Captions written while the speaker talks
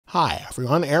Hi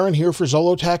everyone, Aaron here for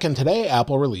Zollotech, and today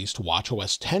Apple released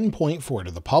WatchOS 10.4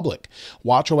 to the public.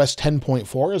 WatchOS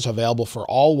 10.4 is available for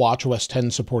all WatchOS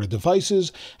 10 supported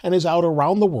devices and is out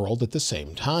around the world at the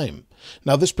same time.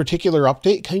 Now, this particular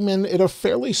update came in at a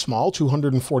fairly small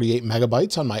 248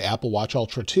 megabytes on my Apple Watch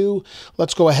Ultra 2.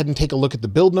 Let's go ahead and take a look at the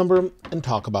build number and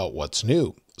talk about what's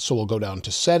new. So we'll go down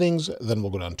to Settings, then we'll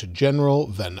go down to General,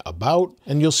 then About,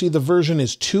 and you'll see the version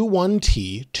is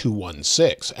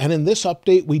 21T216. And in this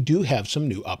update, we do have some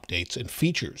new updates and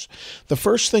features. The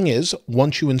first thing is,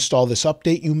 once you install this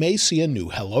update, you may see a new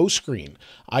Hello screen.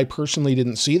 I personally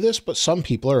didn't see this, but some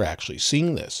people are actually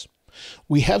seeing this.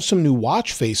 We have some new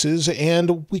watch faces,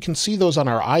 and we can see those on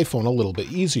our iPhone a little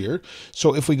bit easier.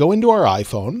 So if we go into our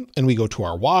iPhone and we go to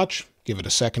our watch, give it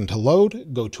a second to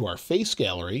load, go to our face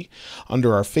gallery.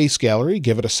 Under our face gallery,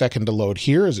 give it a second to load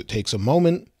here as it takes a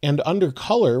moment. And under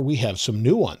color, we have some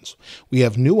new ones. We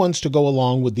have new ones to go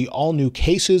along with the all-new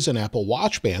cases and Apple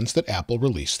Watch bands that Apple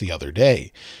released the other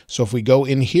day. So if we go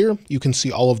in here, you can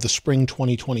see all of the spring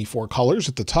 2024 colors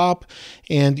at the top,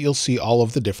 and you'll see all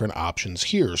of the different options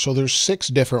here. So there's 6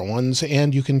 different ones,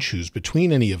 and you can choose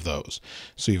between any of those.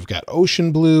 So you've got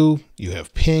ocean blue, you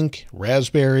have pink,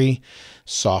 raspberry,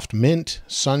 soft mint,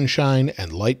 sunshine,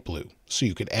 and light blue. So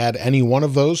you could add any one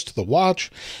of those to the watch.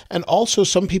 And also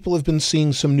some people have been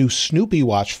seeing some new Snoopy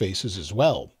watch faces as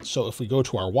well. So if we go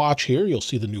to our watch here, you'll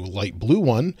see the new light blue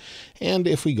one. And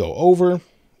if we go over,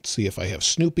 see if I have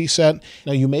Snoopy set.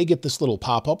 Now you may get this little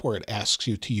pop-up where it asks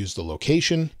you to use the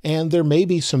location, and there may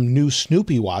be some new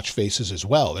Snoopy watch faces as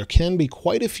well. There can be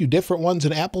quite a few different ones,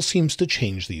 and Apple seems to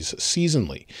change these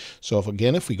seasonally. So if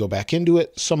we go back into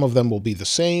it, some of them will be the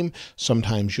same.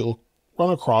 Sometimes you'll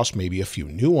run across maybe a few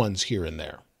new ones here and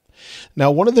there. Now,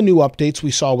 one of the new updates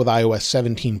we saw with iOS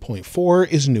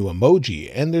 17.4 is new emoji,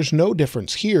 and there's no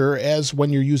difference here, as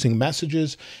when you're using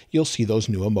messages, you'll see those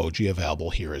new emoji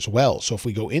available here as well. So if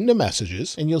we go into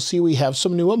messages, and you'll see we have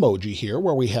some new emoji here,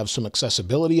 where we have some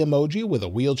accessibility emoji with a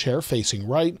wheelchair facing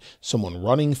right, someone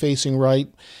running facing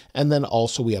right, and then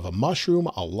also we have a mushroom,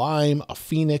 a lime, a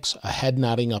phoenix, a head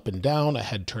nodding up and down, a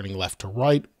head turning left to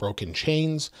right, broken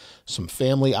chains, some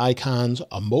family icons,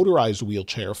 a motorized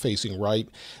wheelchair facing right,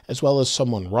 as well as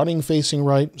someone running facing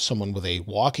right, someone with a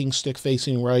walking stick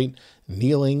facing right,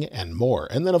 kneeling, and more.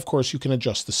 And then, of course, you can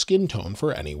adjust the skin tone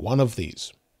for any one of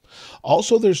these.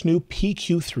 Also, there's new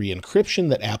PQ3 encryption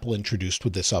that Apple introduced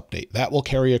with this update. That will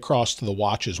carry across to the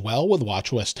watch as well with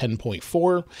WatchOS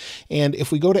 10.4. And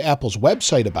if we go to Apple's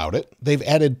website about it, they've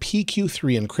added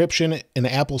PQ3 encryption, and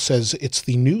Apple says it's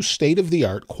the new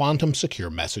state-of-the-art quantum secure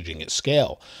messaging at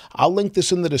scale. I'll link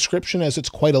this in the description, as it's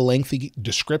quite a lengthy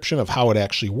description of how it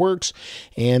actually works,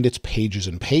 and it's pages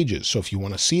and pages. So if you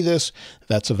want to see this,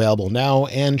 that's available now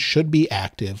and should be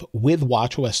active with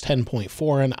WatchOS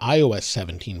 10.4 and iOS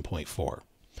 17.4.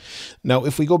 Now,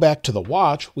 if we go back to the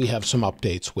watch, we have some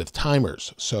updates with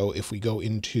timers. So if we go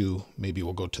into, maybe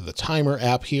we'll go to the timer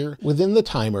app here. Within the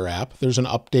timer app, there's an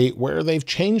update where they've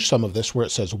changed some of this, where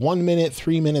it says 1 minute,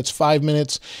 3 minutes, 5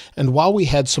 minutes. And while we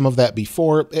had some of that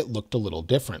before, it looked a little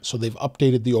different. So they've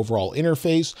updated the overall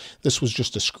interface. This was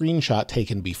just a screenshot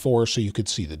taken before, so you could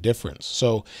see the difference.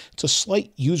 So it's a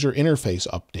slight user interface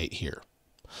update here.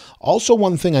 Also,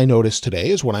 one thing I noticed today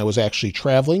is when I was actually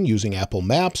traveling using Apple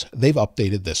Maps, they've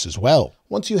updated this as well.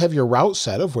 Once you have your route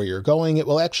set of where you're going, it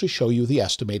will actually show you the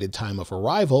estimated time of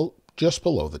arrival just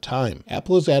below the time.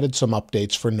 Apple has added some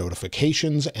updates for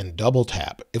notifications and double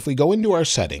tap. If we go into our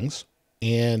settings,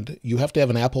 and you have to have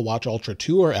an Apple Watch Ultra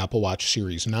 2 or Apple Watch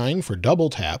Series 9 for double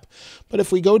tap, but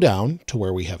if we go down to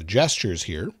where we have gestures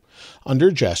here,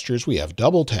 under gestures we have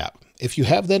double tap. If you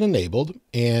have that enabled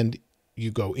and you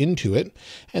go into it,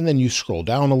 and then you scroll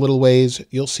down a little ways,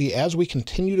 you'll see as we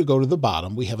continue to go to the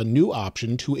bottom, we have a new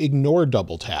option to ignore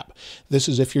double tap. This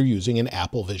is if you're using an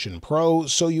Apple Vision Pro,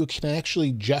 so you can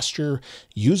actually gesture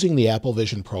using the Apple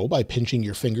Vision Pro by pinching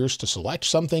your fingers to select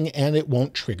something, and it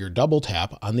won't trigger double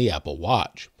tap on the Apple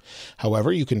Watch.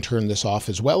 However, you can turn this off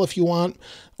as well if you want,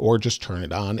 or just turn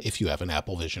it on if you have an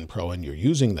Apple Vision Pro and you're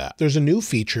using that. There's a new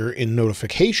feature in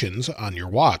notifications on your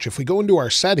watch. If we go into our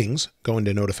settings, go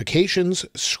into notifications,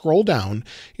 scroll down,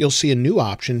 you'll see a new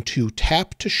option to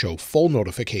tap to show full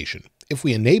notification. If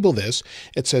we enable this,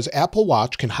 it says Apple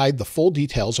Watch can hide the full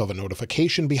details of a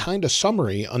notification behind a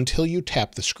summary until you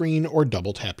tap the screen or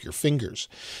double tap your fingers.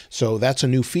 So that's a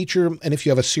new feature, and if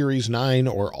you have a Series 9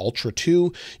 or Ultra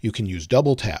 2, you can use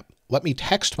double tap. Let me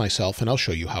text myself and I'll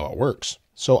show you how it works.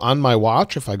 So on my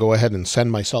watch, if I go ahead and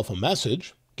send myself a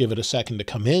message, give it a second to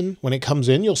come in. When it comes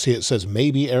in, you'll see it says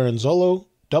maybe Aaron Zollo,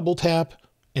 double tap,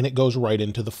 and it goes right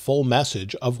into the full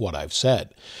message of what I've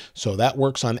said. So that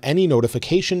works on any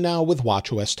notification now with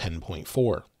watchOS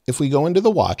 10.4. If we go into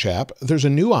the Watch app, there's a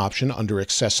new option under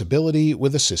Accessibility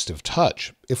with Assistive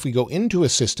Touch. If we go into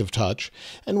Assistive Touch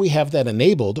and we have that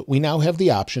enabled, we now have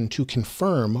the option to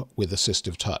confirm with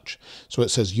Assistive Touch. So it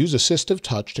says use Assistive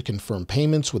Touch to confirm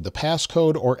payments with the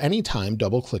passcode or anytime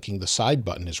double-clicking the side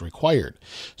button is required.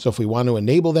 So if we want to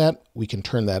enable that, we can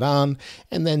turn that on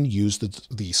and then use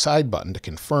the side button to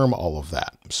confirm all of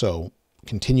that. So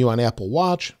continue on Apple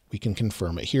Watch, we can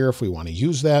confirm it here if we want to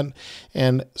use that,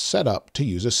 and set up to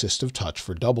use Assistive Touch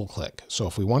for double click. So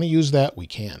if we want to use that, we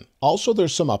can. Also,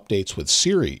 there's some updates with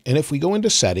Siri, and if we go into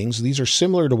settings, these are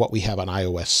similar to what we have on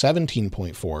iOS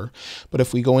 17.4, but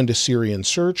if we go into Siri and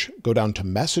search, go down to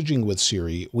messaging with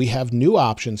Siri, we have new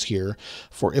options here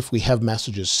for if we have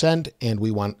messages sent and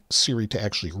we want Siri to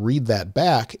actually read that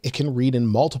back, it can read in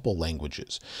multiple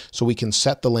languages. So we can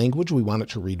set the language we want it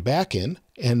to read back in,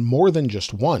 and more than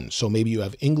just one. So maybe you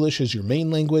have English as your main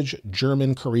language,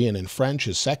 German, Korean, and French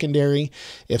is secondary.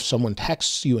 If someone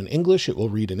texts you in English, it will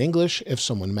read in English. If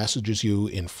someone messages you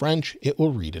in French, it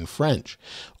will read in French.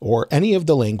 Or any of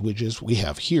the languages we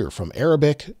have here, from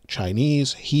Arabic,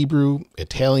 Chinese, Hebrew,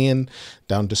 Italian,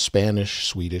 down to Spanish,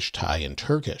 Swedish, Thai, and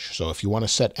Turkish. So if you want to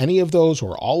set any of those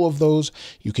or all of those,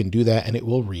 you can do that and it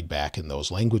will read back in those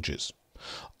languages.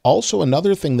 Also,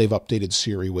 another thing they've updated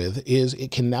Siri with is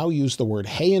it can now use the word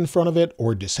hey in front of it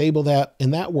or disable that,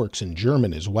 and that works in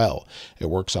German as well. It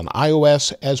works on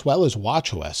iOS as well as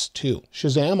watchOS too.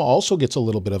 Shazam also gets a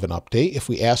little bit of an update. If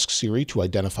we ask Siri to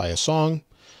identify a song,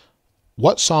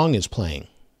 what song is playing?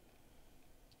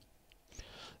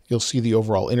 You'll see the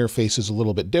overall interface is a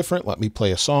little bit different. Let me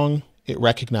play a song. It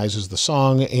recognizes the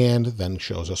song and then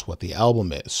shows us what the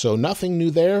album is. So nothing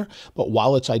new there, but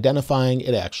while it's identifying,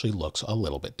 it actually looks a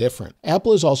little bit different.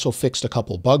 Apple has also fixed a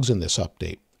couple bugs in this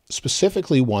update,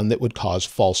 specifically one that would cause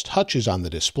false touches on the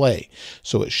display.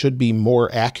 So it should be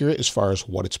more accurate as far as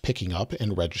what it's picking up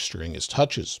and registering as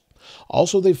touches.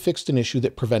 Also, they've fixed an issue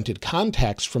that prevented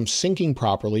contacts from syncing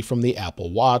properly from the Apple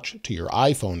Watch to your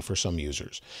iPhone for some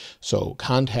users. So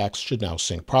contacts should now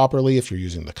sync properly if you're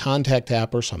using the Contact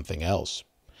app or something else.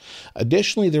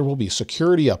 Additionally, there will be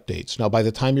security updates. Now, by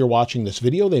the time you're watching this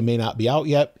video, they may not be out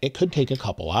yet. It could take a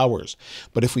couple hours.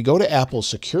 But if we go to Apple's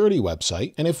security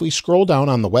website, and if we scroll down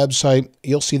on the website,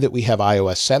 you'll see that we have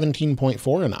iOS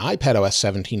 17.4 and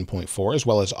iPadOS 17.4, as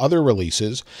well as other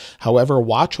releases. However,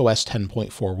 watchOS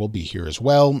 10.4 will be here as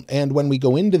well. And when we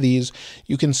go into these,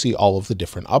 you can see all of the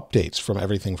different updates, from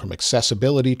everything from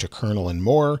accessibility to kernel and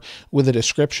more, with a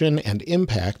description and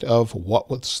impact of what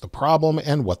was the problem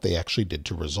and what they actually did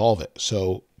to resolve it.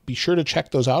 So be sure to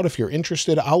check those out if you're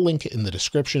interested. I'll link it in the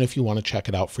description if you want to check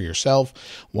it out for yourself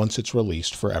once it's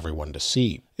released for everyone to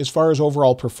see. As far as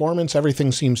overall performance,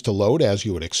 everything seems to load as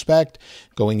you would expect.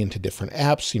 Going into different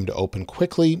apps seem to open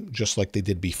quickly, just like they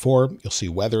did before. You'll see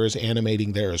weather is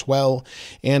animating there as well.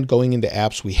 And going into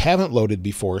apps we haven't loaded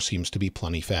before seems to be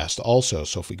plenty fast also.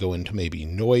 So if we go into maybe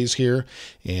noise here,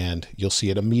 and you'll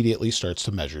see it immediately starts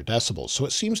to measure decibels. So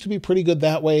it seems to be pretty good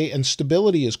that way, and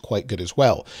stability is quite good as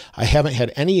well. I haven't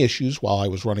had any issues while I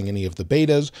was running any of the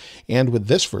betas, and with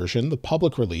this version, the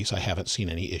public release, I haven't seen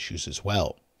any issues as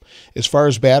well. As far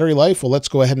as battery life, well, let's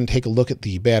go ahead and take a look at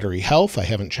the battery health. I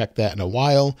haven't checked that in a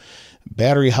while.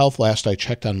 Battery health, last I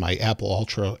checked on my Apple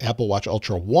Watch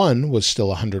Ultra 1 was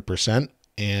still 100%,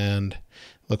 and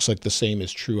looks like the same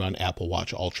is true on Apple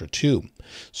Watch Ultra 2.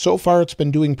 So far, it's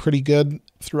been doing pretty good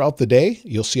throughout the day.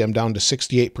 You'll see I'm down to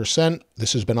 68%.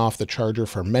 This has been off the charger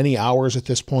for many hours at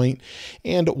this point,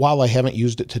 and while I haven't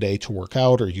used it today to work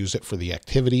out or use it for the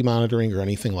activity monitoring or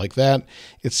anything like that,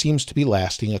 it seems to be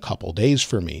lasting a couple days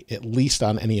for me, at least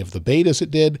on any of the betas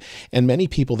it did, and many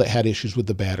people that had issues with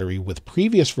the battery with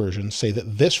previous versions say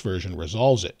that this version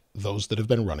resolves it, those that have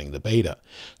been running the beta.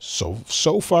 So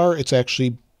far, it's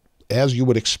actually as you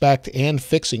would expect, and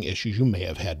fixing issues you may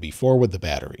have had before with the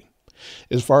battery.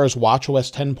 As far as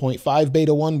watchOS 10.5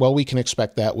 Beta 1, well, we can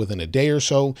expect that within a day or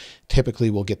so. Typically,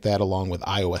 we'll get that along with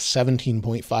iOS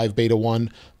 17.5 Beta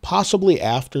 1, possibly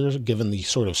after, given the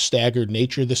sort of staggered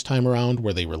nature this time around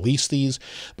where they release these.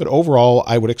 But overall,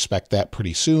 I would expect that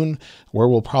pretty soon, where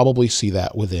we'll probably see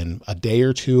that within a day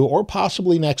or two, or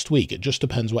possibly next week. It just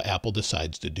depends what Apple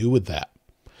decides to do with that.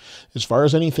 As far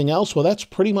as anything else, well, that's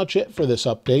pretty much it for this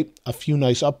update. A few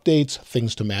nice updates,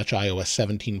 things to match iOS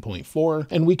 17.4,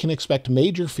 and we can expect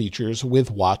major features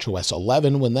with watchOS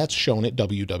 11 when that's shown at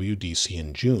WWDC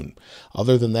in June.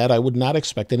 Other than that, I would not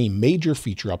expect any major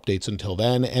feature updates until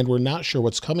then, and we're not sure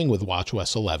what's coming with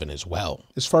watchOS 11 as well.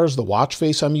 As far as the watch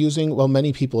face I'm using, well,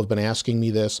 many people have been asking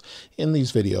me this in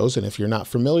these videos, and if you're not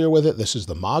familiar with it, this is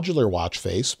the modular watch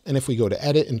face, and if we go to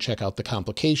edit and check out the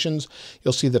complications,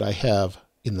 you'll see that I have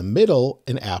in the middle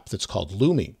an app that's called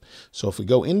Lumi. So if we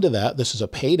go into that, this is a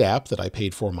paid app that I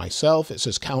paid for myself. It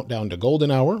says countdown to golden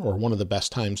hour, or one of the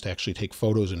best times to actually take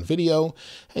photos and video,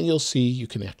 and you'll see you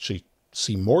can actually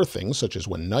see more things such as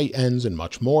when night ends and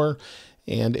much more.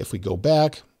 And if we go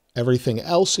back, everything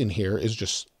else in here is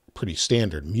just pretty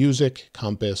standard: music,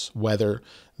 compass, weather,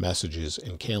 messages,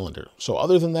 and calendar. So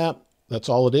other than that, that's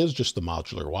all it is, just the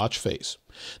modular watch face.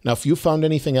 Now, if you found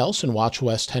anything else in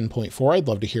watchOS 10.4, I'd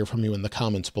love to hear from you in the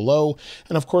comments below.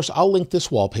 And of course, I'll link this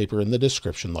wallpaper in the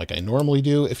description like I normally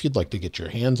do if you'd like to get your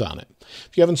hands on it.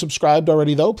 If you haven't subscribed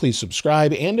already though, please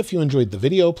subscribe. And if you enjoyed the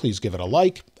video, please give it a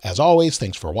like. As always,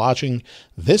 thanks for watching.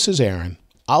 This is Aaron.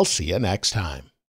 I'll see you next time.